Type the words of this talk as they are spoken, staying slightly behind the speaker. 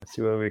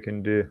see what we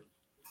can do.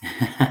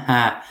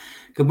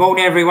 Good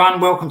morning,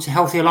 everyone. Welcome to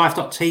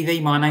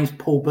healthierlife.tv. My name's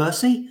Paul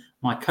Bursey.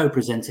 My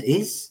co-presenter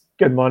is...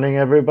 Good morning,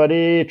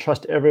 everybody.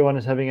 Trust everyone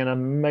is having an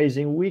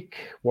amazing week.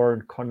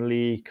 Warren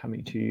Connolly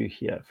coming to you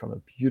here from a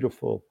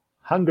beautiful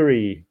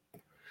Hungary.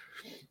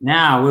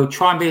 Now, we'll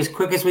try and be as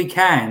quick as we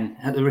can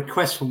at the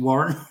request from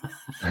Warren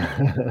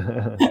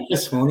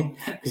this morning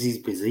because he's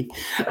busy.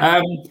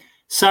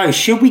 So,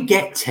 should we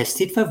get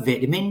tested for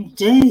vitamin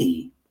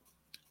D?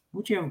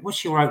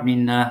 What's your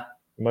opening?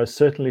 Most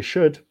certainly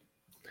should.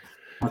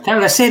 Okay, well,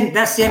 that's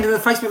the end of the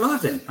Facebook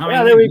Live then.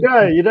 There we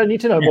go. You don't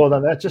need to know more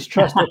than that. Just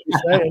trust what we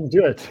say and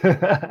do it.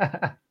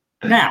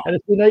 Now, and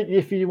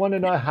if you want to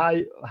know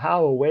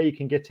how or where you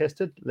can get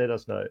tested, let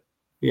us know.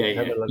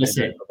 Yeah. That's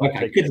it.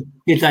 Okay,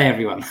 good day,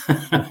 everyone.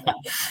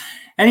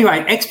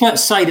 Anyway,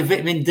 experts say the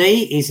vitamin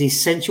D is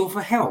essential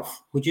for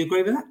health. Would you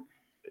agree with that?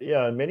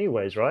 Yeah, in many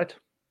ways, right?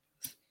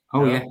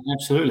 Oh, yeah,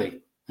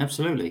 absolutely.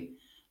 Absolutely.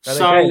 And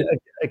so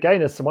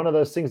again, it's one of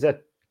those things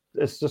that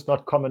it's just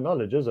not common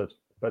knowledge, is it?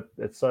 But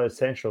it's so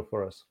essential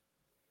for us.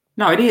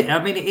 No, it is.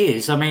 It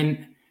is.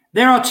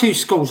 There are two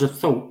schools of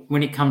thought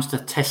when it comes to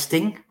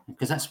testing,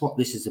 because that's what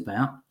this is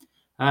about.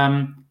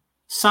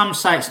 Some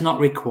say it's not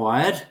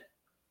required,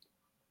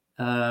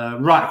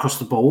 right across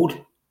the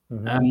board.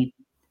 Mm-hmm.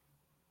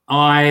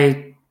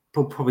 I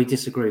probably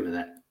disagree with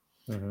that.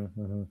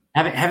 Mm-hmm.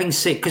 Having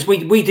seen, because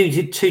we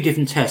do two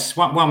different tests.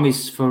 One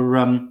is for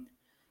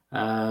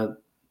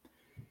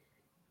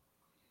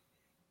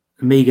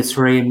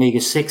omega-3 and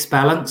omega-6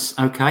 balance.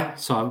 Okay,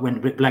 so I went a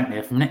bit blank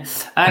there for a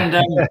minute. And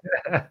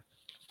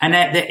and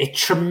there are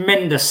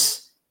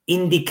tremendous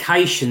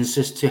indications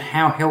as to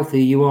how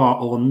healthy you are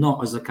or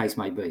not, as the case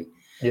may be.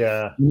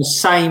 Yeah. And the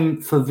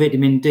same for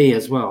vitamin D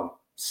as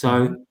well.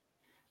 So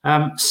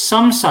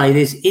some say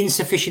there's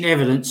insufficient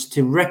evidence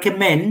to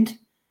recommend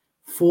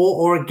for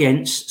or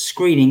against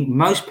screening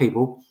most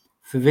people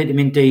for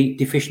vitamin D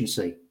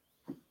deficiency.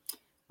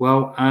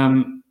 Well,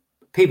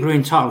 people are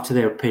entitled to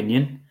their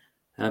opinion.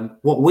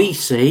 What we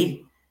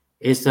see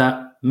is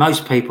that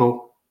most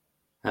people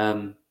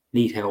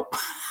need help.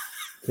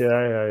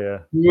 Yeah.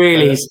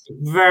 Really, it's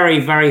a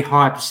very, very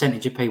high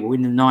percentage of people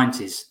in the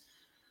 90s.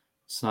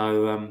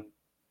 So,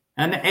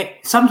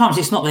 sometimes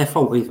it's not their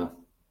fault either.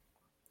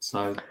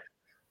 So,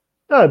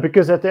 no,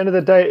 because at the end of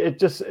the day, it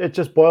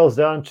just boils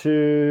down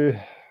to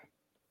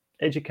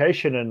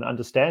education and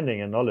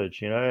understanding and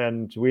knowledge,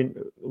 and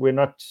we're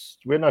not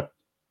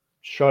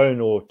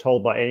shown or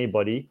told by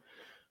anybody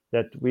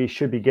that we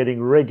should be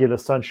getting regular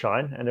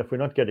sunshine. And if we're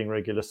not getting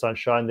regular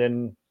sunshine,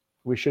 then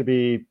we should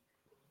be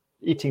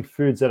eating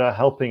foods that are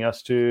helping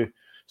us to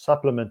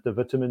supplement the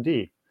vitamin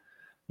D,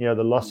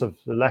 the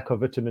lack of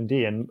vitamin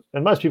D. And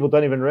most people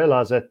don't even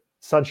realize that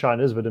sunshine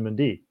is vitamin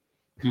D.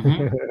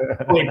 Mm-hmm.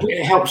 Well,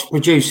 it helps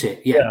produce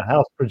it. Yeah,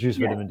 helps produce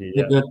vitamin D.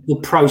 Yeah. The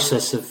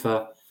process of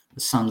the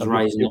sun's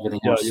rays and everything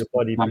else. Your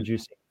body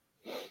producing.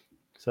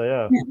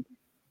 So,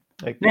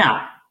 yeah.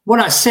 Now,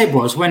 what I said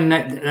was when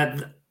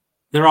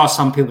there are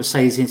some people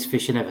say there's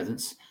insufficient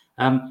evidence,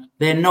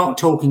 they're not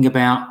talking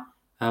about,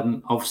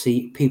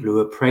 obviously, people who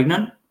are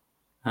pregnant,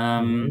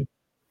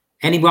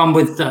 anyone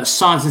with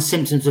signs and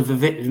symptoms of a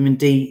vitamin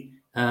D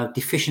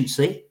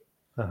deficiency,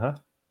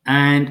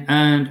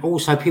 and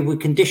also people with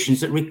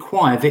conditions that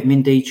require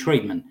vitamin D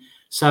treatment.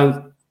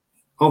 So,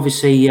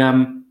 obviously,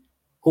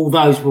 all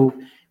those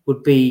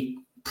would be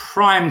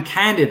prime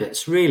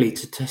candidates, really,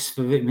 to test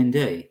for vitamin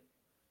D.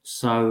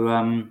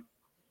 So,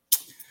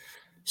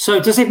 so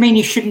does it mean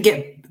you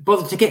shouldn't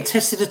bother to get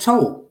tested at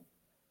all?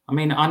 I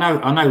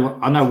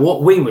know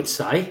what we would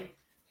say,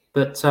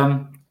 but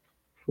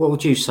what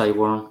would you say,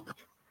 Warren?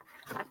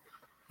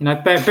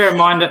 Bear in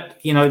mind that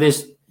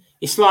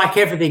it's like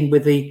everything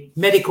with the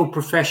medical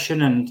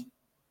profession and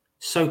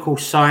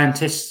so-called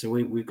scientists.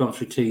 We've gone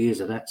through 2 years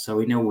of that, so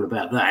we know all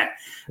about that.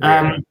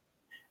 Yeah.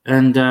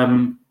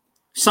 And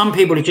some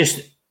people are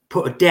just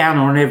put a down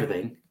on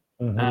everything.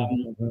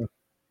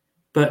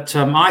 But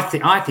I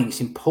think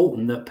it's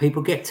important that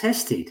people get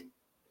tested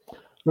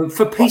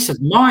for peace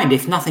of mind,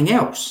 if nothing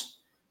else.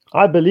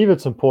 I believe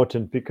it's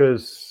important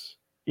because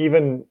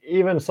even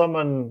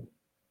someone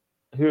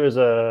who is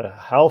a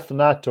health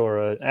nut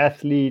or an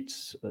athlete,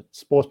 a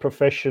sports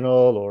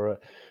professional, or a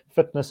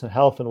fitness and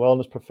health and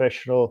wellness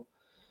professional,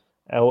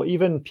 or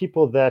even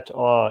people that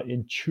are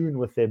in tune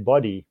with their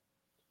body,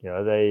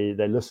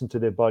 they listen to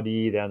their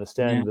body, they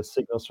understand the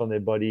signals from their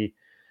body.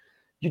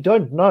 You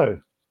don't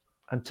know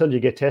until you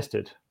get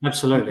tested.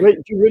 Absolutely.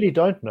 You really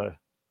don't know.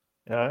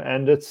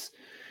 And it's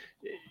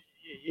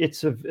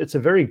a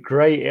very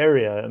gray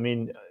area.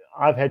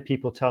 I've had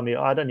people tell me,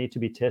 I don't need to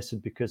be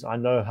tested because I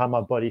know how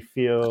my body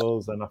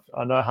feels and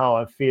I know how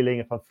I'm feeling,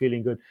 if I'm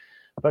feeling good.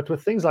 But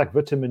with things like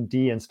vitamin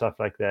D and stuff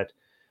like that,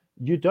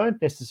 you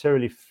don't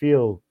necessarily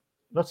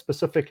not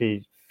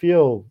specifically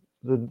feel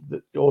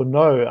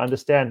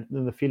understand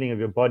the feeling of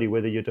your body,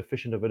 whether you're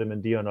deficient of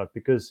vitamin D or not,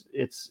 because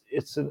it's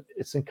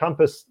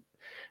encompassed.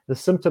 The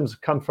symptoms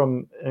come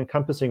from an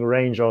encompassing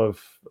range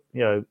of,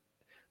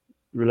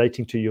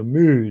 relating to your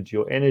mood,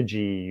 your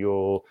energy,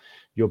 your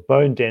your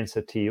bone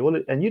density,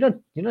 and you're not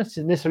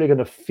necessarily going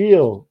to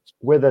feel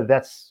whether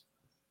that's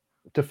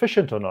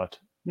deficient or not.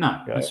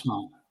 No, that's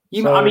right.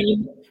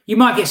 You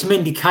might get some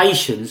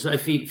indications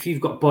if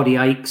you've got body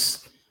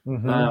aches,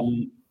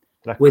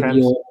 like whether cramps,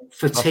 you're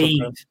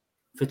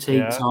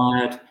fatigued,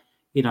 tired,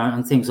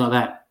 and things like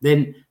that.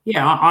 Then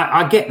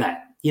I get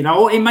that,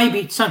 or it may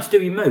be something to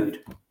do with your mood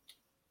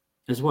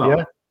as well.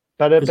 Yeah,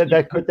 but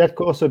that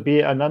could also be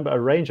a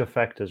range of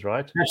factors,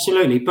 right?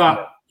 Absolutely,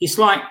 but it's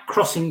like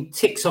crossing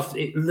ticks off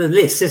the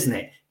list, isn't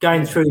it?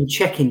 Going through and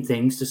checking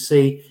things to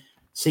see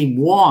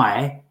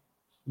why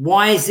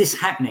is this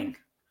happening.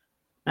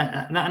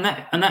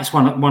 And that's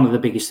one of the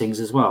biggest things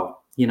as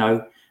well,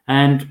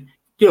 And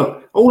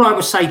look, all I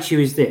would say to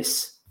you is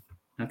this,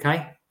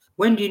 okay?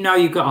 When do you know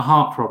you've got a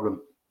heart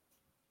problem?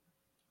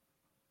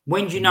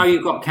 When do you know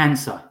you've got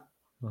cancer?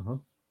 And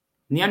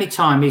the only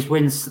time is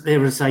when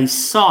there is a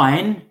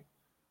sign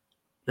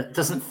that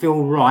doesn't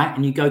feel right,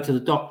 and you go to the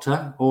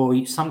doctor,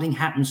 or something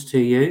happens to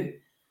you,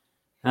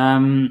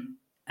 and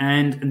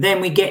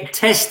then we get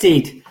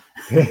tested.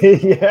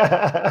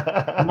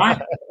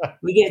 Right?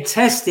 We get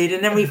tested,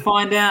 and then we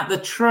find out the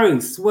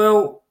truth.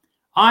 Well,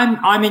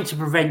 I'm into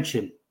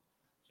prevention.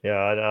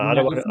 Yeah, I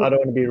don't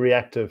want to be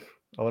reactive.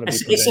 I want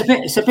to be.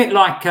 It's a bit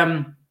like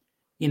when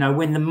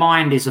the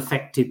mind is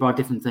affected by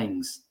different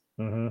things.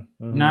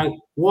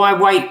 Why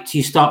wait till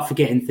you start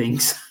forgetting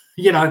things?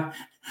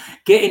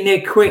 Get in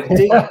there quick.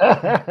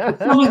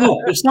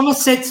 If someone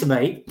said to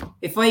me,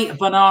 if I eat a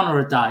banana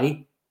a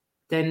day,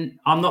 then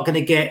I'm not going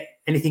to get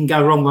anything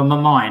go wrong with my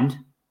mind.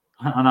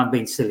 And I'm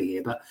being silly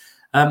here, but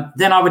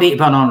then I would eat a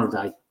banana a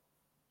day.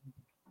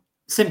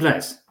 Simple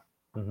as,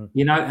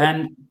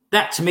 and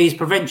that to me is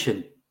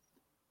prevention.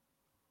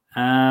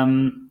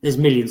 There's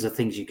millions of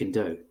things you can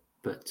do,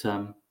 but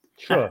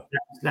sure,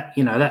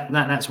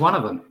 that's one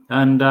of them.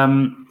 And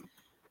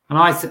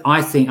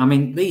I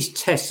think these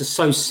tests are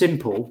so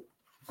simple,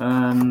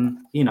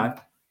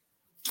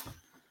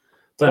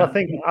 But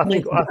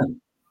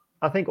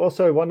I think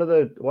also one of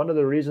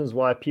the reasons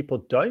why people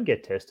don't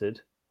get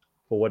tested,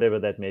 for whatever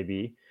that may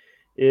be,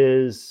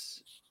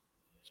 is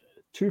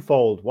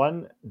twofold.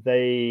 One,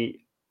 they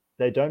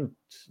don't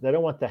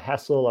want the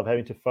hassle of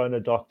having to phone a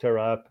doctor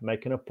up,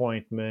 make an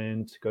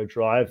appointment, go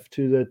drive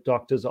to the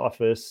doctor's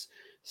office,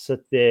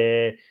 sit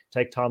there,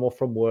 take time off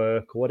from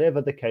work,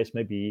 whatever the case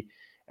may be,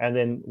 and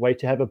then wait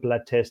to have a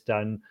blood test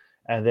done,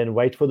 and then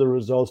wait for the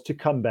results to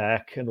come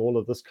back, and all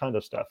of this kind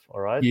of stuff. All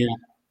right. Yeah.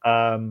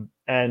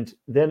 And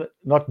then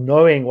not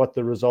knowing what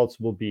the results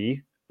will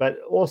be, but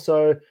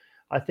also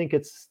I think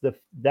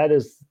that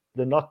is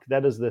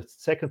the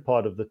second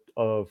part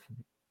of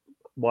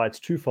why it's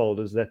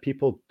twofold, is that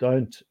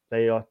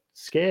they are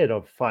scared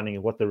of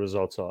finding what the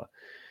results are,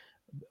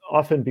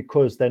 often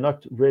because they're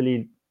not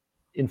really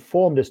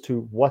informed as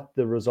to what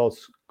the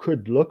results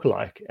could look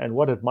like and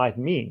what it might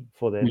mean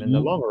for them in the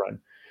long run.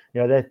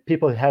 That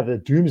people have a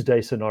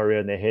doomsday scenario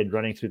in their head,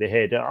 running through their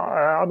head.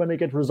 I'm going to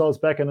get results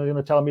back and they're going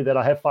to tell me that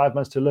I have 5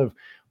 months to live,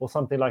 or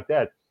something like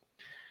that.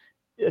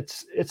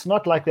 It's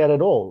not like that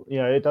at all.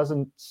 It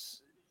doesn't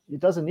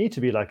need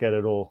to be like that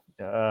at all.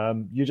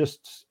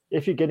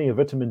 If you're getting a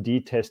vitamin D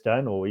test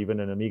done, or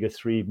even an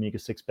omega-3,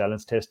 omega-6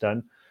 balance test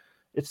done,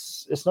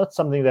 it's not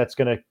something that's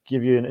going to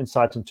give you an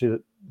insight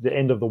into the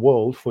end of the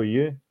world for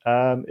you.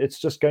 It's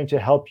just going to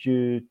help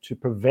you to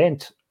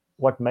prevent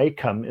what may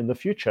come in the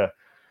future.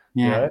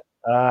 Yeah.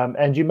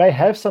 And you may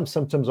have some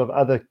symptoms of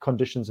other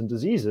conditions and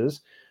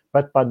diseases,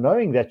 but by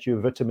knowing that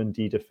you're vitamin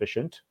D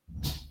deficient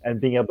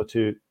and being able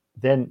to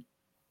then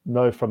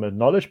know from a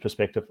knowledge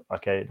perspective,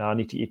 okay, now I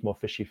need to eat more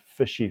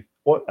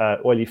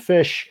oily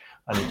fish.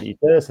 I need to eat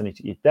this. I need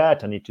to eat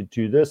that. I need to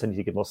do this. I need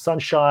to get more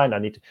sunshine. I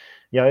need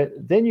to,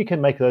 then you can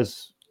make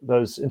those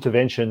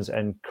interventions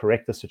and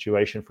correct the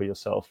situation for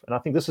yourself. And I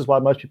think this is why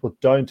most people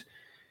don't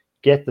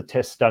get the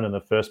tests done in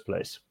the first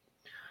place.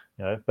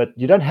 But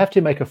you don't have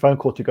to make a phone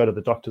call to go to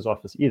the doctor's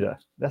office either.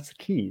 That's the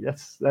key.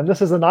 And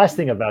this is the nice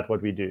thing about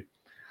what we do.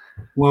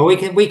 Well, we'll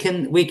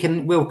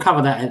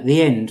cover that at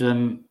the end,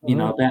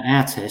 about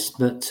our test.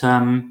 But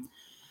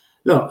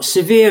look,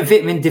 severe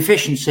vitamin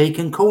deficiency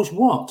can cause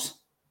what?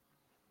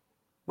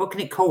 What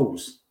can it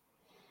cause?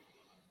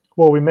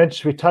 Well, we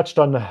touched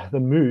on the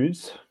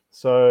moods.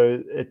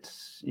 So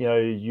it's,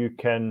 it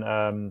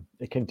can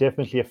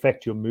definitely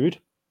affect your mood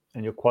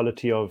and your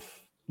quality of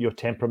your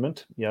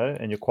temperament,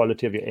 and your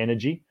quality of your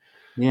energy.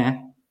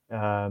 Yeah.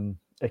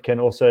 It can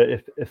also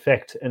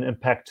affect and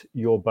impact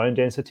your bone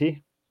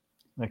density.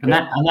 Okay.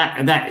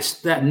 And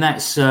that's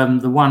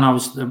the one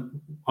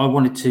I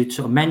wanted to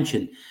sort of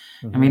mention.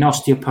 I mean,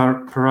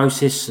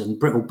 osteoporosis and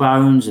brittle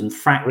bones and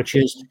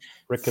fractures.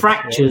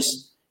 Fractures.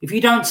 Yeah. If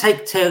you don't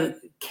take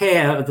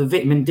care of the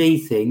vitamin D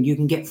thing, you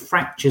can get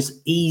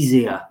fractures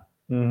easier.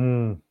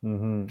 And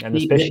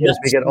especially as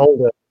we get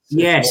older.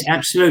 Yes,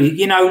 absolutely.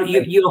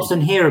 You often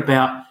hear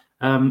about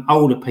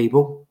older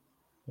people.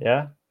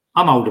 Yeah.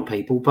 I'm older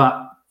people,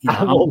 but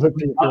I'm older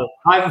people.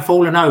 I haven't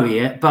fallen over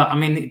yet, but I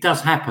mean, it does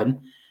happen.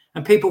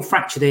 And people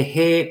fracture their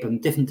hip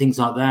and different things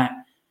like that.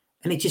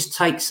 And it just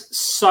takes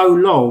so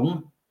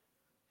long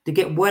to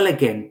get well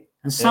again.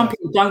 And some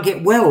people don't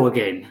get well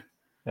again.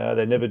 Yeah,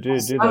 they never do.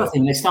 Do they?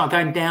 They start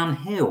going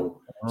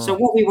downhill. So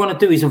what we want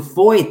to do is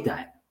avoid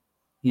that.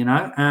 You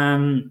know,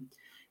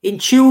 in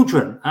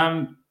children,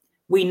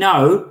 we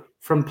know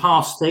from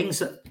past things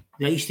that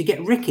they used to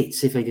get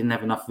rickets if they didn't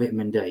have enough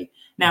vitamin D.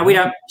 Now we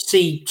don't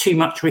see too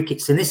much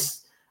rickets in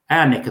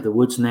our neck of the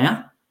woods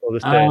now. Well,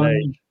 this day and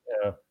age.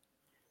 Yeah.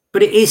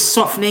 But it is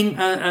softening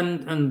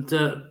and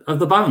of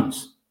the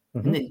bones.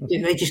 And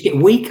they just get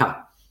weaker.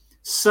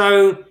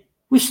 So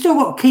we still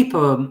got to keep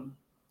a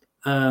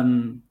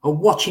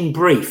watching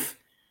brief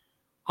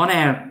on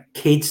our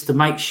kids to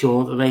make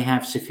sure that they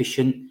have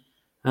sufficient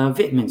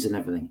vitamins and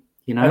everything.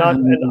 You know,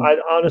 and I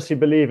honestly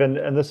believe,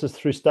 and this is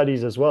through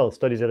studies as well,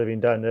 studies that have been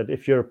done, that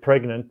if you're a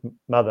pregnant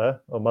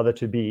mother or mother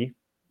to be,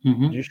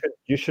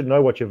 you should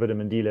know what your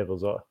vitamin D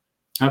levels are.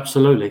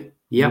 Absolutely,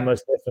 yeah. You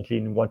most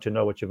definitely want to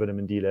know what your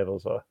vitamin D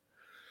levels are,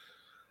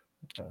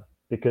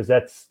 because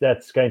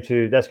that's going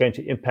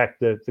to impact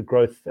the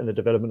growth and the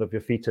development of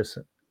your fetus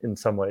in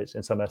some ways,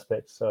 in some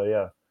aspects. So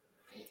yeah,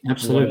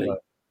 absolutely.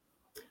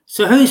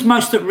 So who's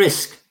most at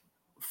risk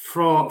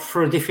for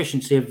a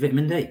deficiency of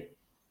vitamin D?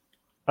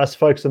 Us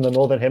folks in the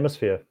northern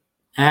hemisphere.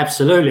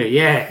 Absolutely,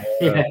 yeah.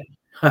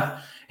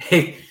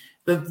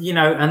 But you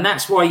know, and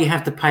that's why you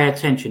have to pay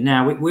attention.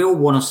 Now we all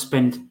want to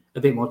spend a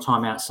bit more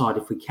time outside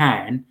if we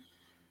can,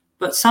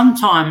 but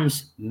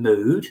sometimes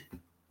mood,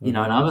 you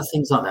know, and other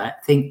things like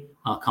that, think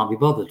I can't be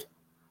bothered.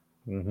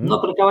 I'm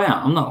not going to go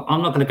out. I'm not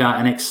going to go out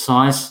and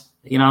exercise.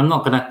 You know, I'm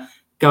not going to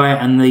go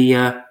out in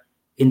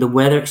the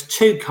weather. It's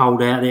too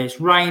cold out there.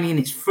 It's raining.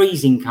 It's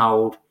freezing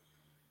cold,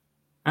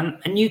 and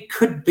you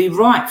could be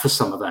right for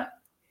some of that.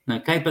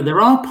 Okay, but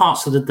there are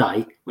parts of the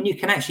day when you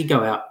can actually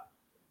go out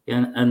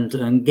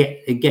and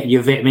get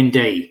your vitamin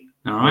D.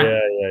 All right.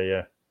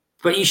 Yeah.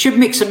 But you should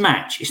mix and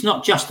match. It's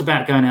not just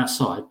about going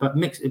outside, but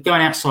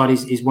going outside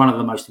is one of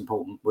the most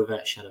important,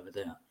 without a shadow of a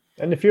doubt.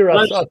 And if you're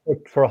outside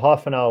for a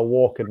half an hour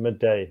walk at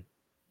midday,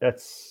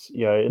 that's in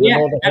the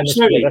northern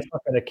hemisphere, that's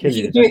not going to kill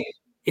you.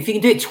 If you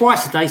can do it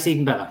twice a day, it's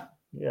even better.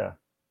 Yeah.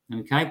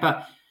 Okay,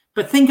 but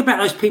think about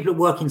those people that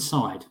work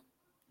inside,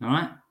 all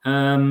right,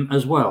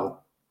 as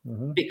well,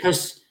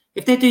 because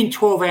if they're doing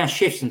 12-hour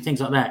shifts and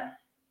things like that,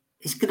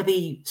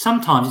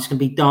 sometimes it's going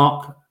to be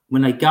dark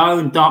when they go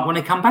and dark when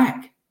they come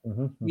back.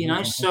 You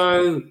know,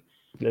 so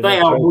they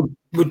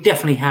would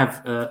definitely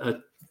have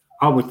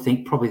I would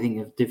probably think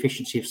of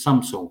deficiency of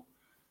some sort.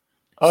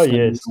 Oh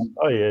yes.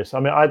 I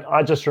mean,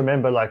 I just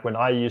remember like when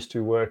I used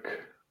to work,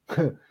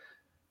 in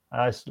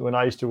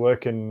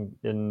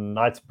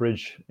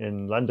Knightsbridge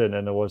in London,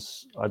 and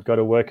I'd go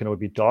to work and it would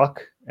be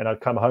dark, and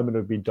I'd come home and it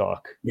would be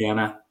dark. Yeah, I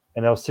know.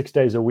 And that was 6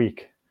 days a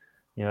week,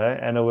 you know,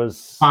 and it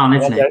was fun,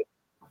 isn't it?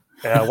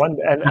 Yeah,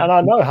 and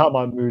I know how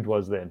my mood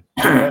was then.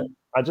 You know?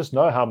 I just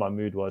know how my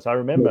mood was. I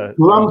remember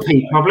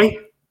grumpy, probably.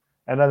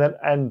 And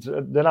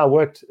then I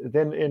worked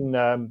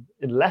in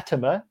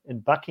Latimer in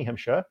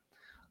Buckinghamshire.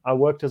 I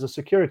worked as a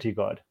security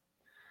guard.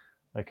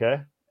 Okay,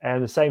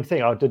 and the same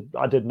thing. I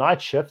did night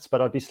shifts,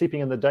 but I'd be sleeping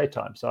in the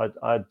daytime. So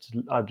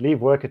I'd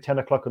leave work at 10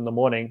 o'clock in the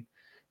morning,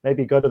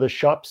 maybe go to the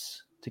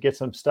shops to get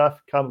some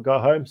stuff, go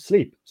home,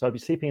 sleep. So I'd be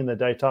sleeping in the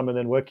daytime and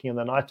then working in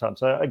the nighttime.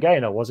 So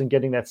again, I wasn't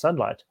getting that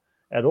sunlight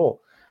at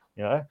all.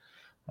 You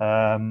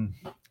know,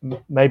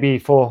 maybe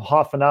for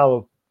half an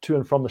hour to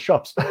and from the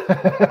shops,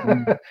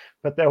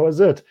 but that was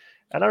it.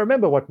 And I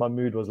remember what my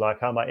mood was like,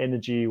 how my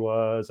energy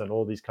was, and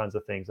all these kinds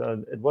of things.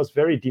 And it was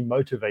very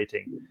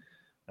demotivating.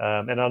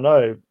 And I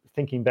know,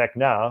 thinking back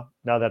now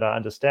that I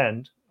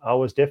understand, I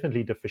was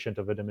definitely deficient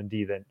of vitamin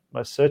D then.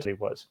 Most certainly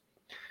was.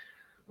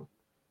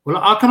 Well,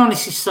 I can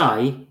honestly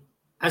say,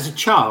 as a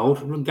child,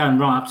 going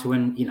right up to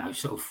when, you know,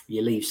 sort of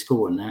you leave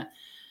school and that,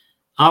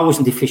 I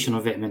wasn't deficient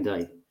of vitamin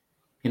D.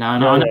 You know,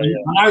 and I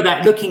know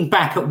that looking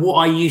back at what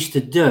I used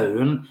to do,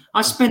 and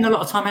I spend a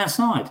lot of time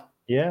outside.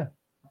 Yeah.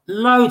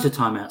 Loads of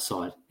time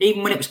outside,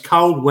 even when it was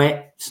cold,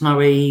 wet,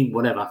 snowy,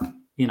 whatever.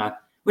 You know,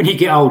 when you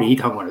get older, you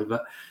don't want to,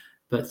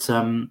 but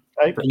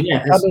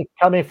yeah.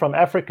 Coming from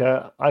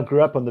Africa, I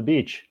grew up on the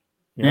beach.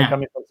 You know,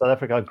 coming from South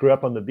Africa, I grew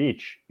up on the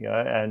beach, you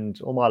know, and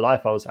all my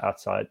life I was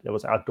outside. It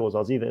was outdoors. I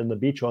was either in the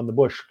beach or on the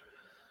bush.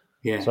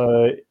 Yeah.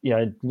 So, you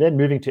know, then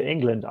moving to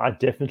England, I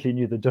definitely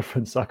knew the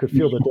difference. I could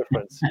feel the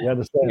difference. You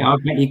understand? Yeah, I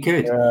bet you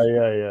could.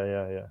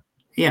 Yeah.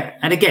 Yeah,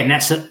 and again,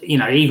 that's you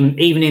know, even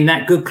in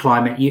that good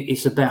climate,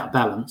 it's about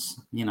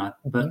balance. You know,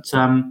 but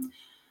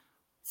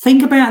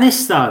think about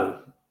this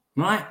though,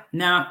 right?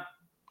 Now,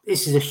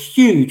 this is a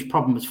huge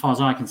problem as far as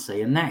I can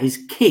see, and that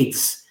is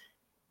kids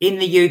in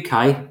the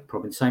UK,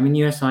 probably the same in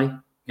USA. You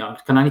know, I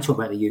can only talk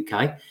about the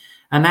UK,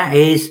 and that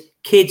is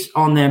kids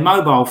on their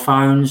mobile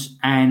phones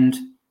and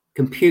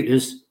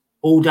computers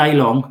all day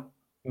long,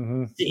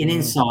 sitting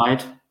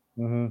inside.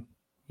 You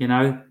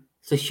know,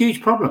 it's a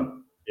huge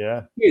problem.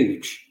 Yeah,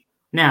 huge.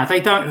 Now, if they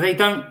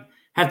don't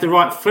have the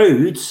right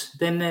foods,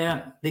 then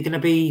they're going to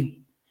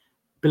be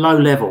below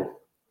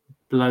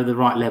the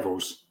right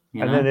levels.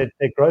 And then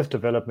their growth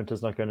development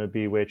is not going to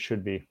be where it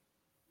should be,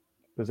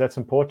 because that's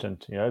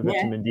important. You know,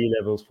 vitamin D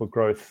levels for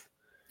growth.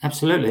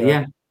 Absolutely,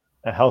 yeah.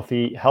 a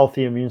healthy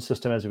immune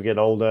system as we get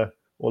older,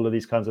 all of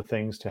these kinds of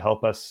things to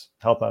help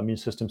our immune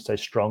system stay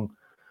strong.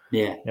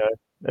 Yeah. You know,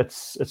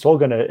 it's all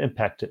going to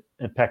impact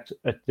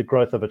the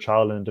growth of a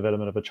child and the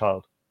development of a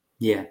child.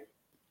 Yeah.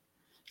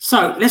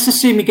 So let's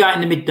assume you go out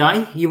in the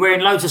midday, you're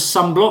wearing loads of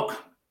sunblock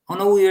on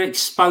all your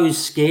exposed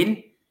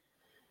skin.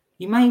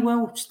 You may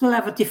well still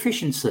have a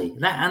deficiency.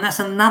 And that's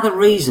another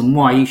reason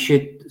why you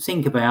should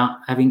think about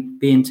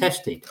being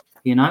tested,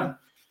 you know?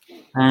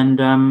 And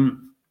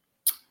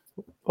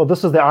well,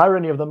 this is the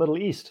irony of the Middle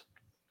East.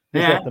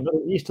 Yeah. That the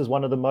Middle East is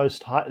one of the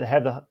most they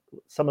have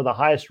some of the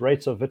highest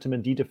rates of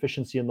vitamin D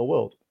deficiency in the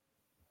world.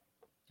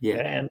 Yeah.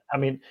 And I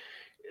mean,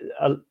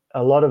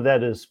 a lot of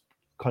that is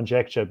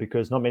conjecture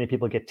because not many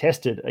people get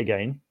tested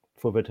again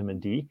for vitamin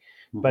D.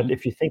 Mm-hmm. But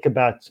if you think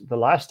about the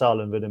lifestyle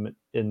in the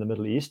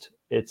Middle East,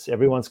 it's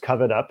everyone's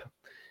covered up,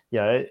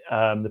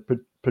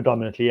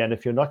 predominantly. And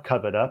if you're not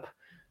covered up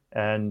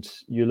and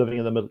you're living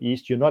in the Middle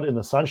East, you're not in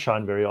the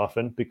sunshine very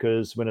often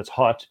because when it's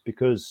hot,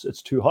 because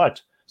it's too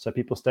hot. So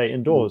people stay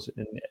indoors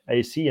in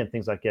AC and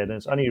things like that. And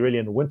it's only really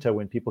in winter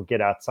when people get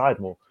outside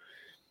more.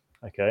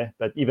 Okay.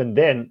 But even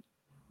then,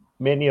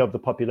 many of the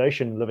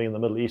population living in the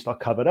Middle East are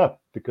covered up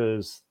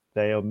because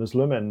they are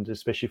Muslim, and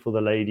especially for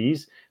the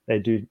ladies, they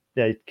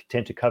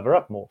tend to cover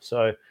up more.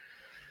 So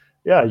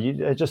yeah,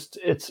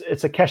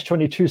 it's a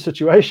catch-22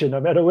 situation no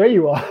matter where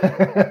you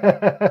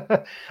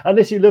are,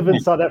 unless you live in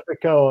South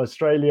Africa or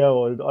Australia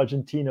or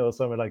Argentina or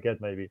somewhere like that,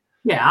 maybe.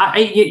 Yeah,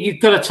 you've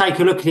got to take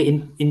a look at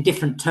it in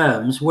different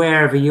terms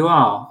wherever you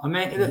are. I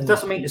mean, it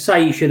doesn't mean to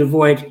say you should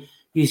avoid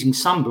using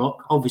sunblock,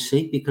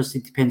 obviously, because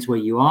it depends where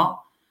you are.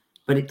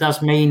 But it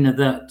does mean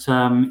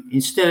that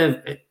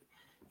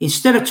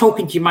instead of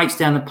talking to your mates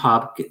down the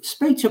pub,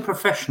 speak to a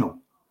professional.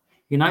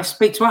 You know,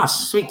 speak to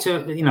us. Speak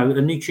to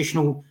a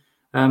nutritional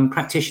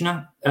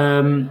practitioner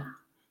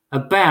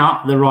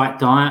about the right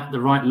diet,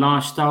 the right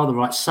lifestyle, the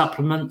right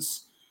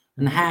supplements,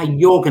 and how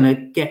you're going to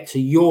get to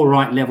your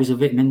right levels of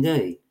vitamin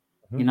D.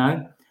 You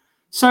know,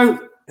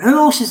 so who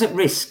else is at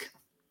risk?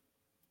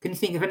 Can you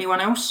think of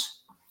anyone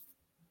else?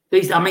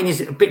 These, I mean, it's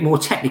a bit more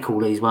technical,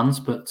 these ones,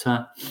 but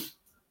I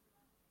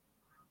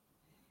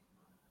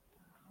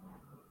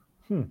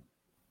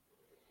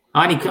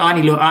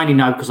only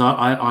know because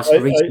I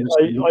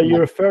Are you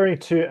referring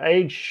to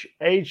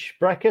age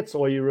brackets,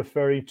 or are you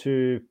referring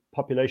to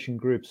population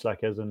groups,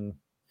 like as in?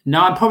 No,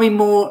 I'm probably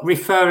more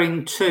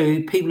referring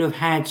to people who've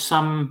had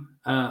some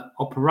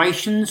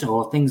operations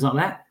or things like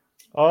that.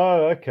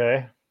 Oh,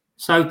 okay.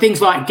 So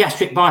things like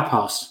gastric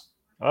bypass.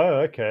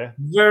 Oh, okay.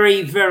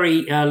 Very,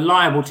 very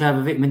liable to have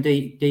a vitamin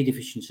D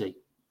deficiency.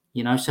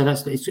 You know, so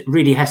it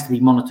really has to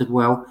be monitored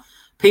well.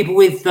 People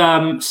with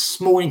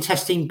small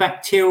intestine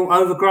bacterial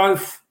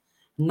overgrowth,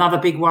 another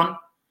big one,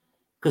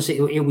 because it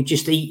would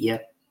just eat you,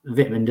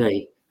 vitamin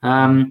D.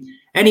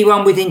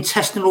 Anyone with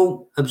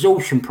intestinal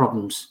absorption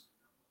problems,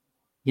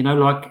 you know,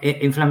 like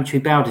inflammatory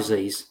bowel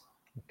disease,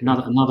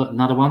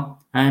 another one,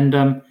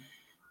 and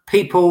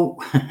people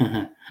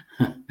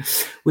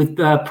with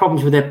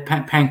problems with their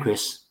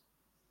pancreas,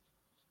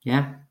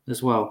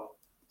 as well.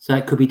 So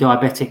it could be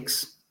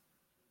diabetics.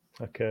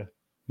 Okay.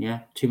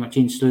 Yeah, too much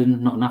insulin,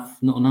 not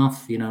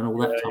enough, you know, and all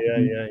that.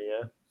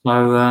 Yeah.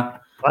 So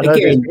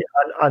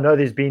I know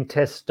there's been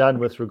tests done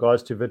with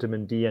regards to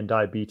vitamin D and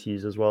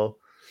diabetes as well.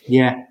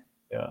 Yeah,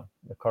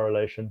 the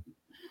correlation.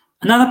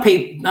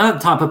 Another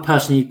type of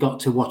person you've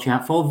got to watch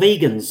out for: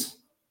 vegans.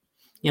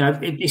 You know,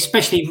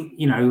 especially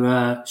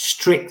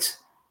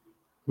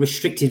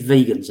restricted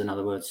vegans. In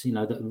other words, you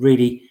know, that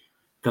really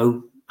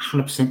go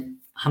 100%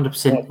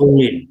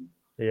 all in.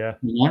 Yeah.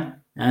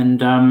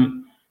 And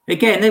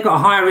again, they've got a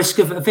higher risk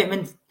of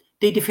vitamin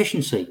D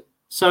deficiency.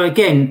 So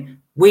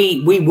again,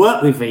 we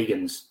work with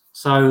vegans.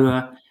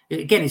 So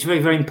again, it's very,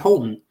 very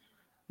important.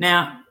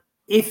 Now,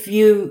 if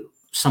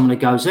someone that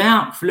goes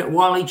out for a little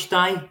while each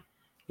day,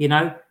 you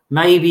know,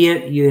 maybe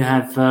you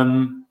have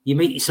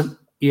you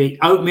eat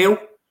oatmeal,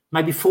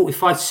 maybe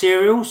fortified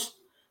cereals,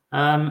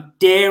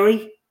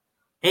 dairy,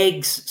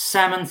 eggs,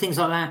 salmon, things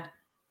like that,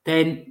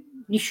 then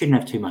you shouldn't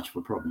have too much of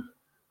a problem,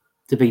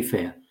 to be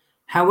fair.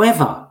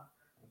 However,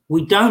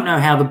 we don't know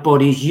how the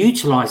body is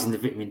utilizing the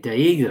vitamin D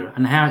either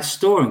and how it's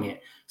storing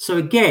it. So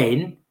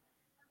again,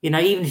 you know,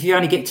 even if you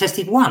only get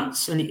tested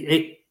once and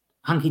it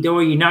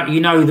hunky-dory, you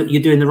know that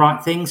you're doing the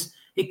right things,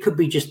 it could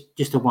be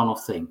just a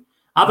one-off thing.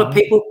 Other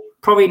people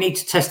probably need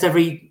to test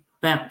every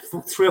about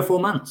 3 or 4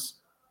 months,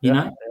 you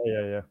know?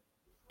 Yeah.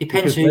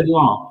 Depends who you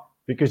are.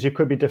 Because you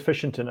could be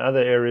deficient in other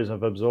areas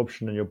of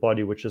absorption in your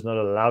body, which is not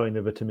allowing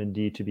the vitamin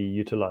D to be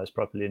utilized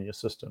properly in your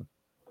system.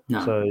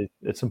 No. So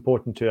it's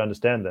important to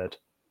understand that.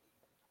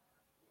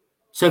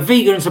 So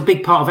vegan is a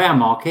big part of our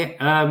market.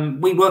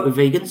 We work with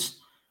vegans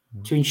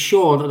to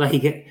ensure that they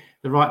get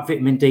the right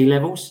vitamin D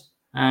levels.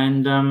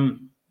 And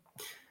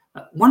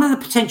one of the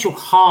potential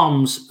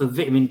harms of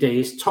vitamin D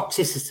is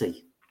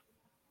toxicity.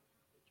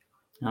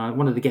 I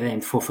wanted to get that in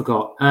before I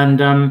forgot.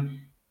 And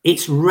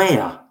it's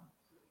rare.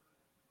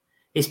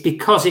 It's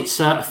because it's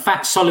a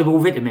fat-soluble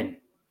vitamin,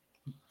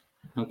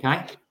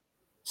 okay,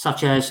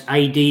 such as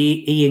A,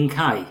 D, E, and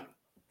K.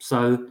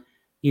 So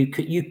you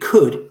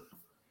could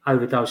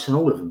overdose on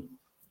all of them.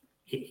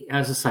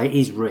 As I say, it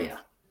is rare.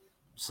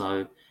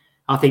 So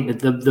I think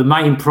that the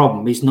main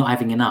problem is not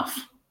having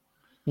enough.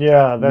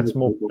 Yeah,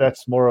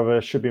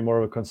 should be more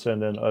of a concern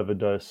than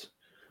overdose.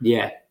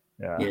 Yeah.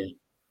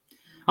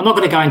 I'm not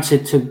going to go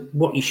into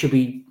what you should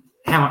be,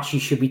 how much you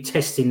should be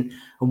testing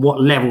and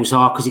what levels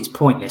are, because it's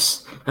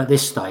pointless at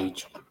this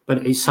stage.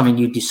 But it's something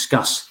you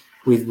discuss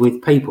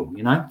with people,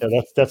 you know.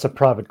 Yeah, that's a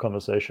private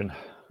conversation.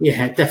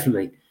 Yeah,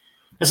 definitely.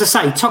 As I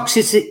say,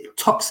 toxicity.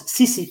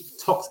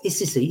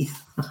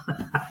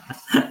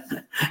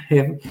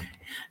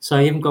 So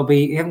you haven't got to be.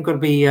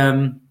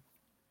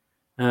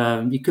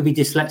 You could be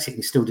dyslexic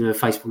and still do a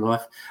Facebook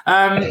Live.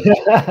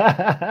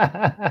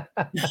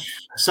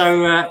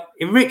 So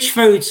enriched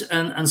foods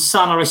and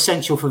sun are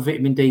essential for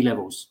vitamin D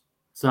levels.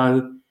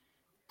 So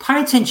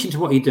pay attention to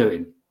what you're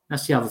doing.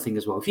 That's the other thing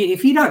as well.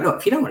 If you don't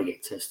want to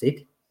get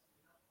tested,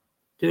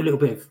 do a little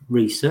bit of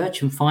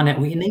research and find out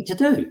what you need to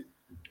do.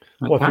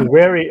 Okay? Well,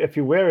 if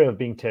you're wary of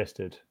being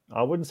tested,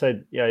 I wouldn't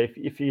say,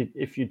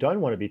 if you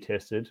don't want to be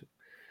tested,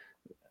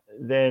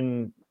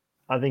 then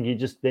I think you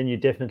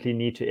definitely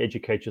need to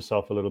educate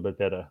yourself a little bit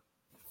better.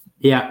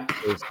 Yeah.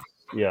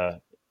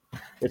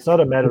 It's not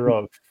a matter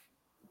of,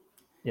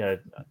 I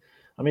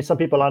mean, some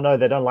people I know,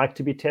 they don't like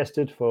to be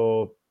tested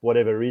for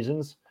whatever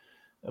reasons,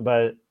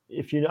 but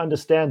if you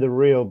understand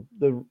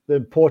the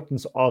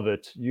importance of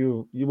it,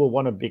 you will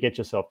want to get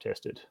yourself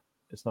tested.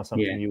 It's not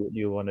something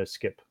you want to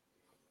skip.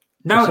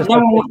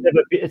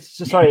 It's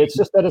just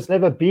that it's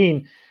never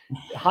been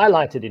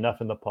highlighted enough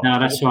in the past. No,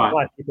 that's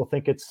right. People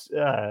think it's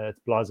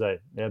blasé.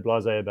 They're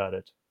blasé about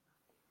it.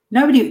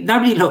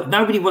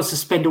 Nobody wants to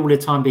spend all their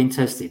time being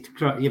tested,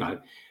 you know.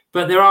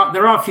 But there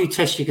are a few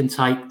tests you can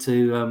take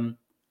to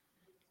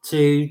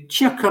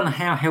check on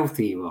how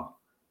healthy you are,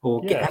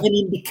 or have an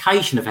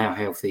indication of how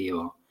healthy you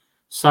are.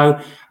 So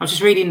I'm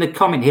just reading the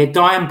comment here.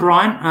 Diane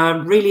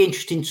Bryant, really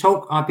interesting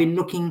talk. I've been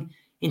looking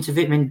into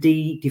vitamin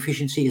D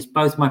deficiency as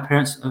both my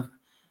parents have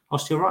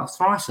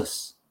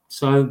osteoarthritis.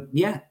 So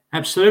yeah,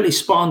 absolutely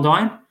spot on,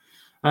 Diane.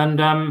 And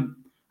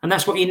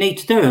that's what you need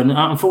to do. And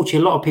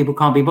unfortunately, a lot of people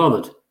can't be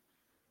bothered.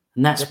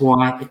 And that's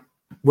why,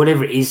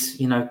 whatever it is,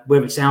 you know,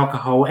 whether it's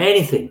alcohol,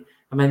 anything,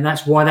 I mean,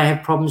 that's why they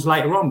have problems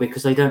later on,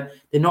 because they're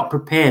not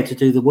prepared to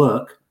do the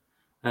work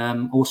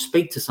or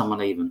speak to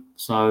someone even.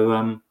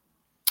 So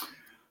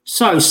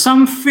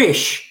some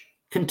fish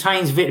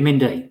contains vitamin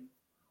D,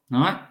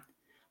 all right,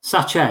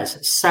 such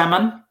as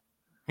salmon.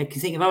 Can you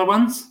think of other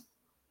ones?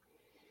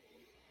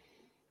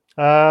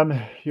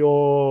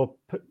 Your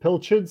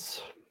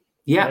pilchards.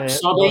 Yeah,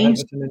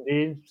 sardines. Vitamin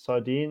D,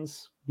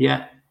 sardines.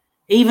 Yeah,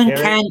 even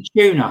canned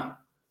tuna.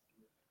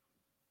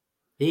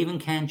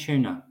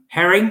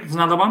 Herring is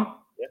another one.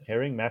 Yeah,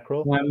 herring,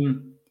 mackerel.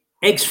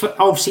 Eggs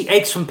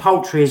from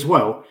poultry as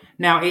well.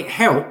 Now it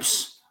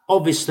helps,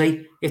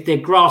 obviously, if they're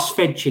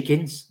grass-fed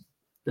chickens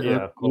that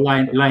are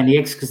laying the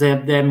eggs, because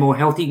they're more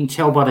healthy. You can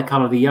tell by the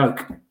colour of the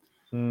yolk.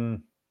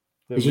 The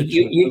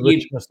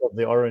richness of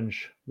the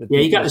orange.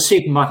 You go to the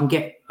supermarket and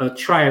get a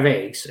tray of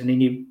eggs, and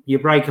then you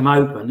break them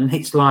open, and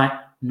it's like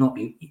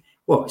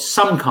it's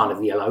some kind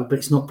of yellow, but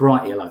it's not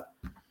bright yellow.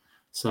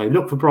 So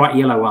look for bright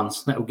yellow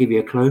ones. That will give you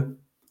a clue.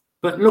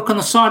 But look on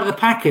the side of the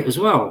packet as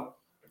well.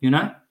 You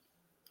know,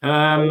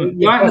 out in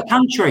the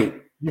country,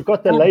 you've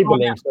got the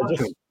labeling. So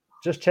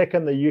just check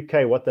in the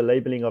UK what the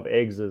labeling of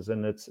eggs is,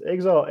 and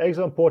eggs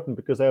are important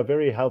because they are a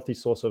very healthy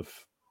source of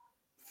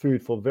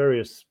food for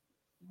various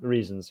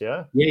reasons.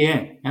 Yeah,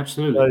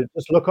 absolutely.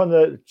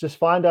 So just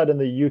find out in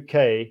the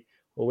UK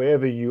or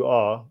wherever you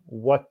are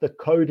what the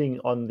coding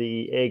on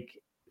the egg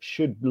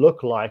should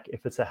look like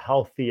if it's a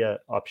healthier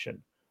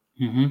option.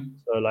 Mm-hmm.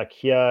 So like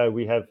here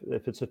we have,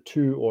 if it's a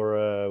 2 or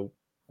a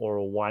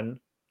 1,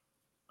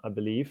 I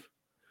believe,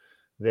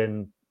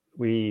 then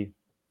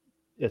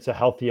it's a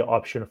healthier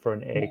option for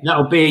an egg.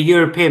 That'll be a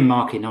European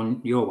marking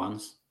on your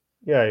ones.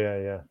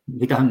 Yeah.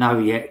 We don't know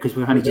yet because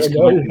we've only just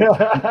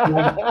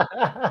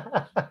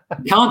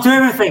can't do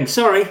everything.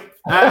 Sorry.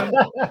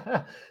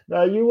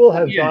 No, you will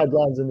have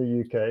guidelines in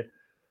the UK.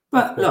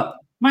 But look,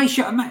 make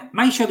sure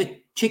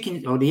the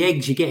chicken or the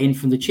eggs you get in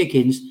from the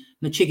chickens, and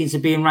the chickens are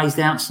being raised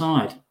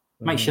outside.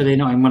 Make sure they're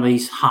not in one of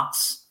these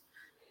huts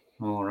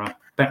or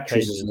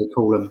batteries, as they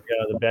call them.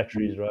 Yeah, the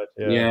batteries, right?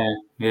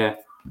 Yeah.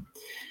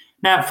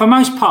 Now, for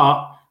most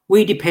part,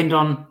 we depend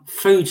on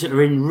foods that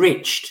are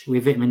enriched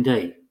with vitamin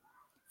D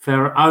for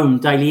our own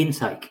daily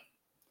intake.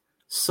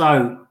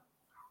 So,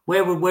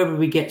 where would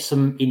we get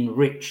some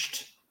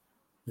enriched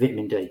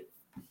vitamin D?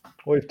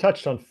 Well, we've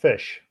touched on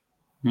fish.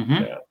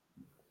 Mm-hmm.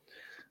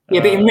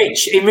 Yeah, but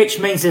enriched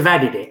means they've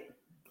added it.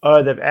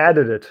 Oh, they've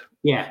added it.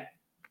 Yeah.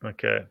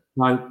 Okay.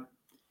 No.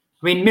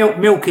 I mean, milk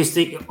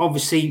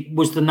obviously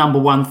was the number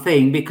one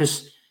thing,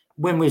 because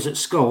when we was at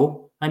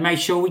school, they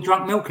made sure we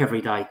drank milk every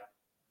day.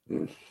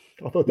 I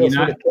thought that was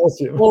for the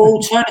calcium. Or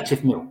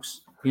alternative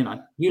milks. You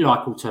know, you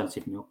like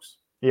alternative milks.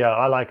 Yeah,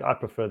 I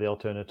prefer the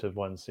alternative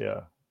ones.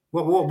 Yeah.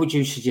 What would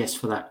you suggest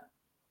for that?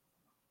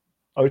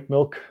 Oat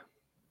milk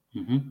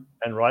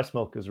and rice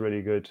milk is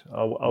really good.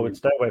 I would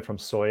stay away from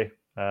soy.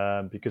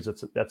 because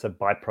that's a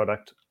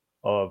byproduct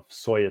of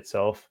soy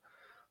itself.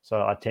 So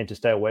I tend to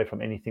stay away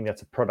from anything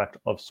that's a product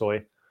of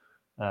soy.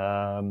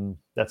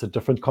 That's a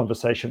different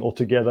conversation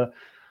altogether.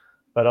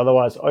 But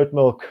otherwise, oat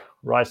milk,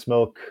 rice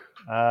milk,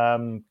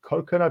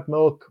 coconut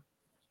milk.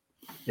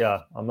 Yeah,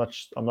 I'm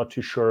not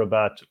too sure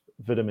about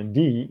vitamin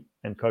D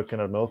in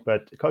coconut milk,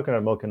 but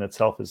coconut milk in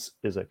itself is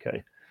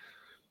okay.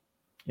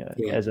 Yeah,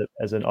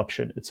 as an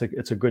option, it's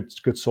a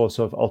good source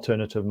of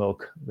alternative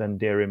milk than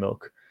dairy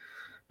milk.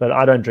 But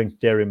I don't drink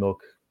dairy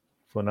milk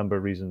for a number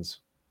of reasons.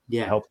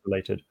 Yeah, health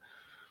related.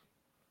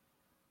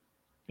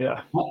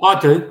 Yeah, I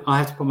do. I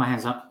have to put my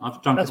hands up.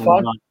 I've drunk That's it all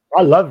fine. my life.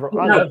 I love.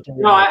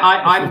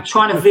 I'm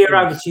trying to veer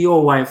over to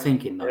your way of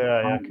thinking, though.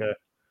 Yeah, okay.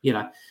 You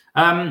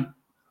know.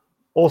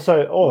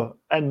 Also,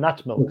 and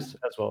nut milks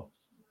as well.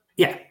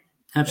 Yeah,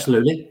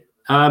 absolutely.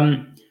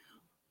 Yeah.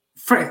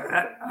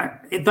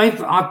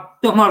 I've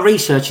done my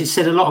research. It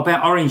said a lot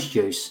about orange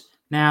juice.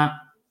 Now,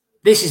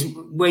 this is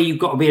where you've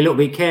got to be a little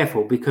bit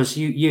careful, because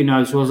you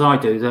know as well as I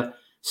do that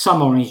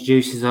some orange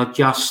juices are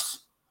just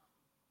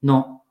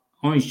not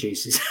orange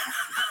juices.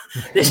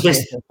 There's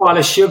just a pile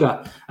of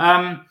sugar.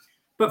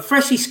 But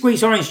freshly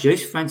squeezed orange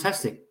juice,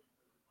 fantastic.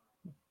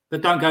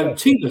 But don't go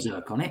too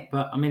berserk on it.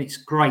 But I mean, it's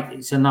great.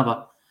 It's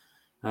another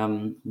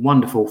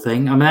wonderful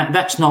thing. I mean,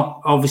 that's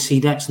not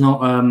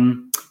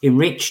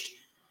enriched,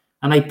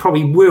 and they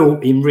probably will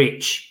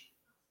enrich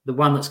the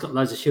one that's got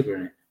loads of sugar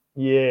in it.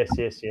 Yes.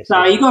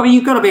 So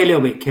you've got to be a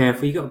little bit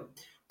careful. You've got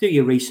to do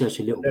your research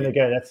a little bit. And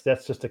again,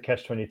 that's just a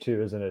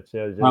catch-22, isn't it?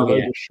 Yeah,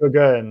 loads of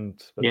sugar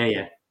and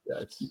yeah.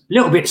 It's...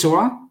 little bit's all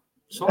right.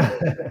 It's all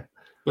right.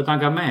 But don't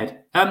go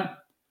mad.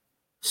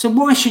 So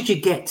why should you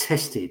get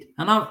tested?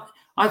 And I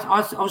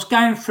was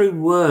going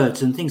through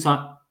words and things like,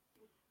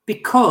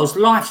 because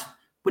life,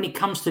 when it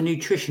comes to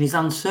nutrition, is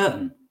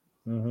uncertain.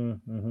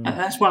 And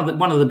that's one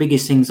of the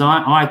biggest things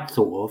I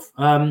thought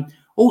of.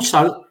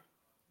 Also,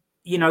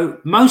 you know,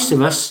 most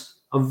of us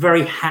are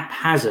very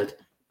haphazard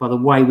by the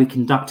way we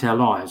conduct our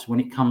lives when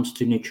it comes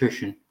to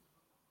nutrition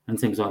and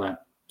things like that.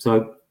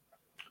 So,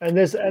 and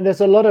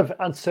there's a lot of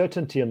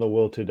uncertainty in the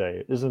world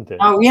today, isn't there?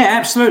 Oh yeah,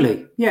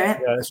 absolutely. Yeah.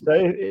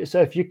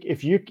 So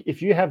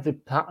if you have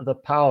the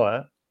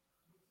power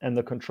and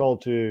the control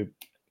to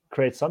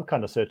create some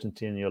kind of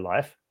certainty in your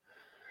life,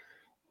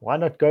 why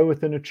not go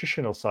with the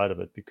nutritional side of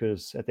it?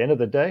 Because at the end of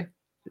the day,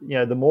 you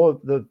know,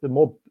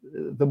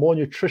 the more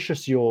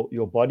nutritious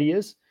your body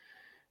is,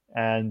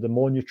 and the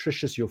more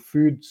nutritious your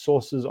food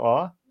sources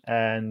are,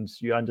 and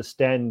you're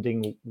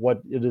understanding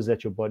what it is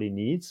that your body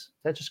needs,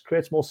 that just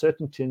creates more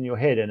certainty in your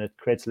head, and it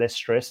creates less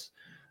stress,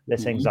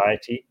 less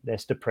anxiety,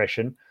 less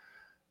depression,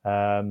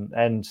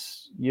 and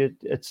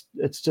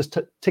it's just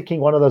ticking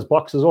one of those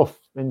boxes off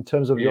in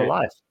terms of your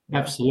life.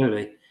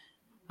 Absolutely.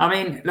 I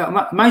mean,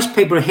 look, most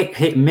people are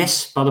hit and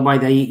miss by the way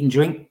they eat and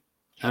drink.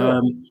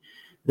 Sure.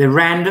 They're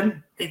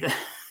random.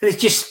 They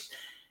just,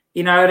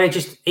 you know, they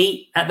just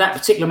eat at that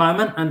particular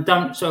moment and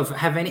don't sort of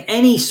have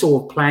any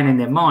sort of plan in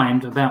their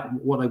mind about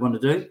what they want to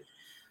do.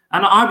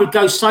 And I would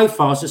go so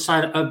far as to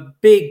say that a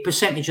big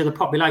percentage of the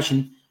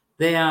population,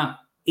 their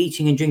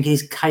eating and drinking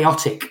is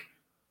chaotic.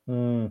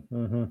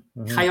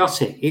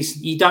 Chaotic.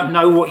 You don't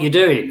know what you're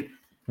doing.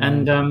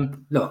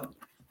 And look,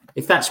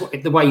 if that's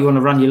the way you want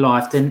to run your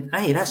life, then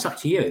hey, that's up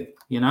to you.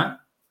 You know.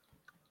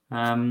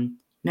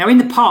 Now, in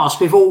the past,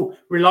 we've all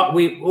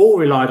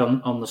relied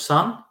on the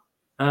sun.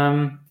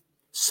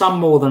 Some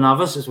more than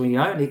others, as we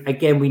know.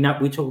 Again,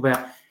 we talk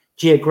about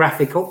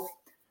geographical.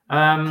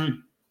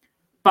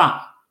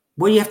 But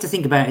what you have to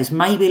think about is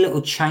maybe a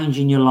little change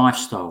in your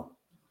lifestyle.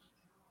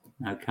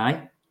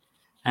 Okay.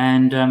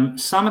 And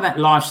some of that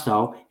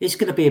lifestyle is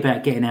going to be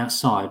about getting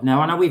outside. Now,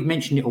 I know we've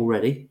mentioned it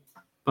already,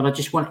 but I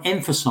just want to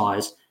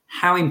emphasize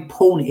how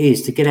important it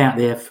is to get out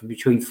there for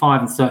between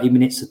 5 and 30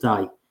 minutes a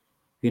day,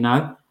 you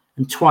know,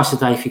 and twice a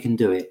day if you can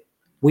do it.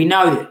 We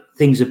know that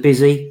things are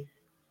busy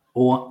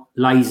or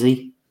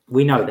lazy.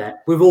 We know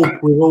that. We've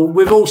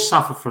all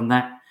suffered from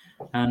that,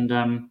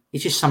 and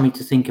it's just something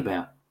to think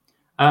about.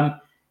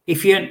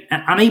 If you're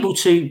unable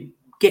to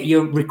get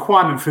your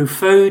requirement through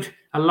food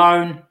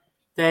alone,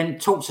 then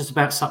talk to us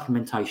about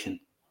supplementation,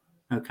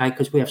 okay?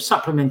 Because we have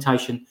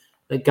supplementation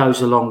that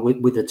goes along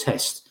with the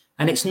test,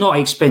 and it's not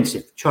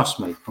expensive. Trust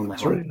me on that.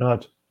 It's really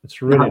not.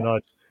 It's really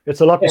not.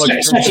 It's a lot more.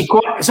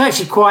 It's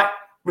actually quite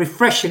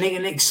refreshing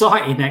and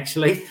exciting,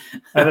 actually.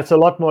 And it's a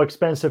lot more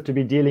expensive to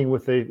be dealing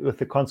with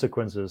the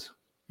consequences.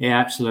 Yeah,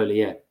 absolutely.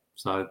 Yeah.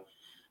 So,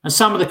 and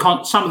some of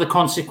the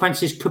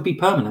consequences could be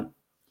permanent.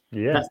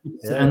 Yeah.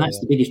 That's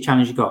the biggest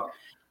challenge you've got.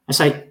 I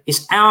say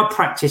it's our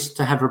practice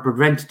to have a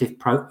preventative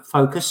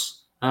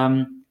focus.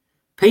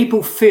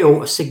 People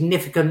feel a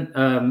significant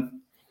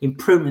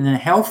improvement in their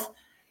health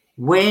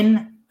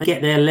when they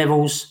get their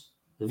levels,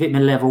 the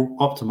vitamin level,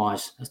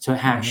 optimized as to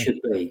how it should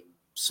be.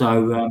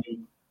 So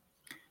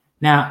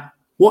now,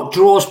 what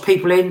draws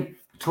people in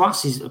to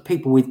us is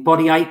people with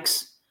body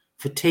aches,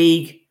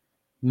 fatigue,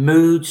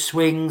 mood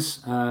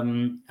swings,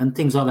 and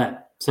things like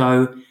that.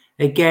 So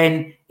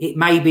again, it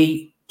may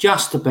be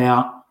just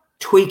about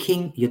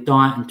tweaking your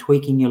diet and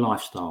tweaking your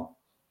lifestyle.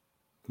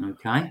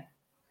 Okay.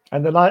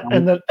 And then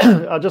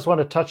I just want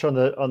to touch on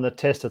the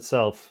test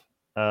itself.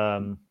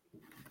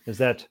 Is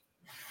that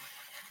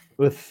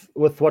with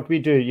what we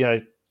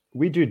do,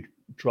 we do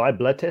dry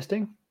blood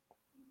testing,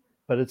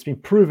 but it's been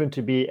proven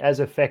to be as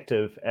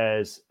effective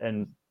as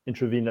an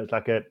intravenous,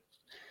 like a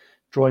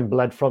drawing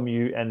blood from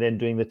you and then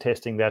doing the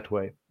testing that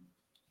way.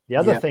 The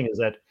other thing is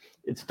that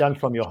it's done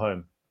from your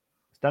home.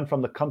 It's done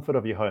from the comfort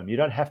of your home. You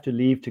don't have to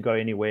leave to go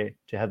anywhere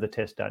to have the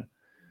test done.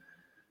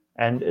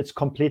 And it's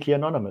completely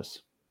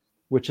anonymous,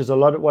 which is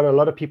what a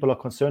lot of people are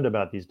concerned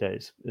about these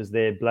days, is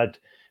their blood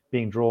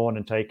being drawn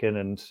and taken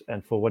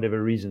and for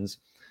whatever reasons.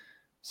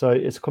 So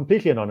it's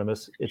completely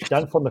anonymous. It's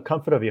done from the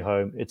comfort of your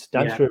home. It's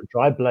done through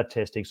dry blood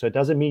testing. So it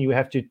doesn't mean you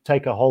have to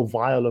take a whole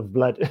vial of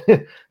blood,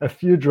 a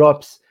few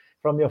drops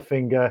from your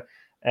finger.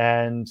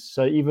 And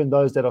so even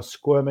those that are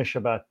squirmish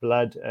about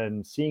blood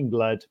and seeing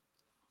blood,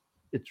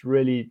 it's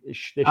really, there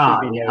should be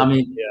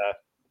no,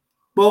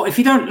 Well, if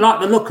you don't like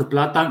the look of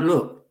blood, don't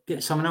look.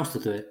 Get someone else to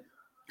do it.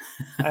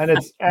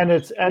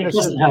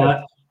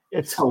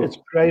 It's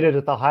graded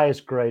at the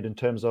highest grade in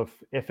terms of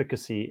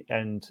efficacy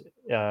and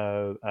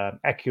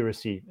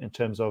accuracy, in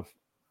terms of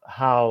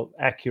how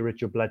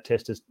accurate your blood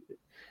test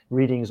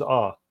readings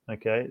are.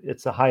 Okay,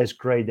 it's the highest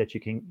grade that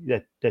you can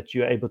that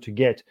you're able to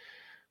get.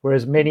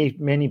 Whereas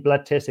many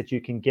blood tests that you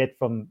can get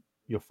from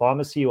your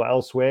pharmacy or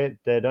elsewhere,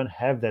 they don't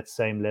have that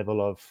same level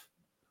of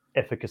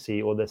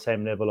efficacy or the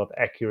same level of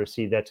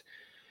accuracy that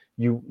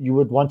you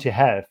would want to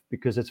have,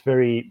 because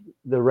the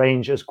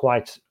range is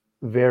quite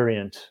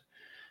variant.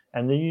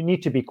 And then you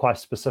need to be quite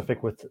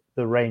specific with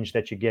the range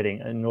that you're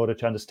getting in order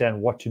to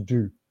understand what to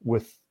do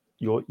with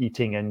your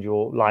eating and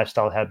your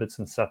lifestyle habits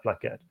and stuff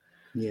like that.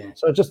 Yeah.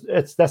 So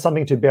that's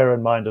something to bear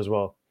in mind as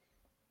well.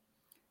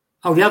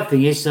 Oh, the other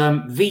thing is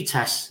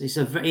VITAS. It's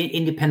a very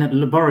independent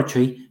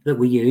laboratory that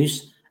we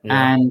use,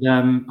 and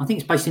I think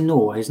it's based in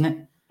Norway, isn't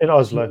it? In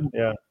Oslo,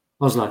 yeah.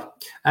 Oslo,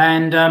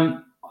 and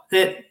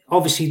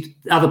obviously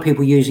other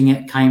people using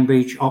it: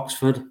 Cambridge,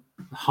 Oxford,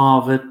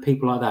 Harvard,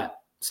 people like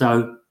that.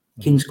 So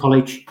King's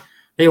College,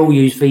 they all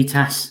use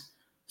VITAS.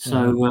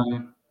 So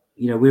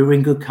we're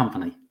in good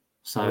company.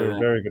 So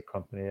very good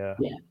company, yeah.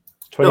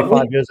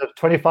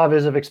 25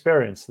 years of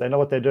experience. They know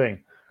what they're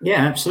doing.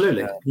 Yeah,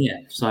 absolutely. Yeah.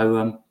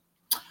 So.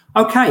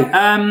 Okay,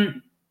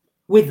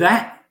 with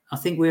that, I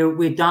think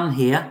we're done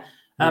here.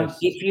 Yes.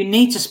 If you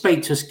need to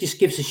speak to us, just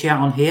give us a shout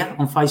on here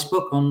on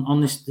Facebook on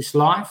this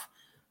live,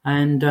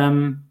 and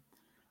then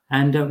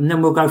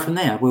we'll go from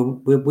there.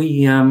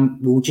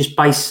 We'll just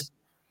base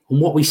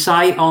on what we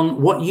say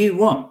on what you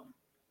want.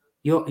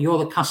 You're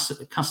the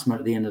customer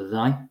at the end of the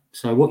day,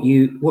 so what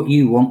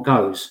you want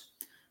goes.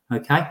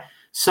 Okay,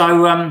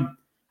 so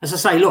as I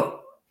say,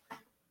 look,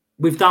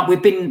 we've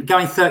been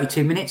going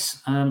 32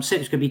 minutes.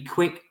 Said it's going to be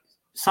quick.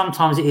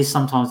 Sometimes it is,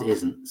 sometimes it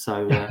isn't.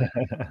 So,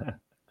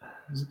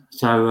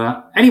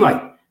 anyway,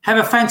 have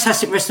a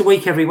fantastic rest of the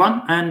week,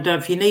 everyone. And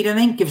if you need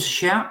anything, give us a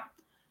shout.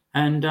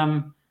 And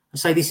I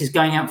say this is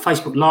going out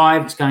Facebook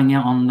Live. It's going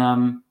out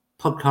on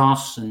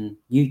podcasts and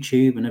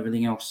YouTube and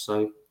everything else.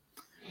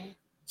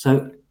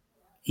 So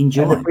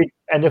enjoy.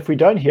 And if we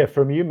don't hear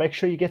from you, make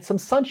sure you get some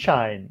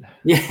sunshine.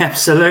 Yeah,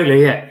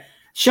 absolutely. Yeah,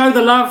 show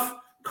the love,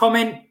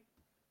 comment,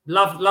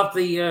 love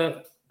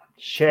the.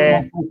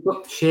 Share,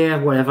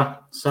 whatever.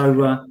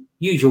 So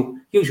usual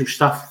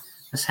stuff.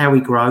 That's how we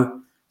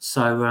grow.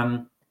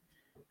 So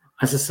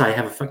as I say,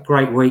 have a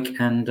great week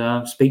and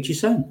speak to you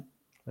soon.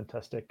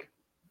 Fantastic.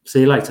 See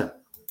you later.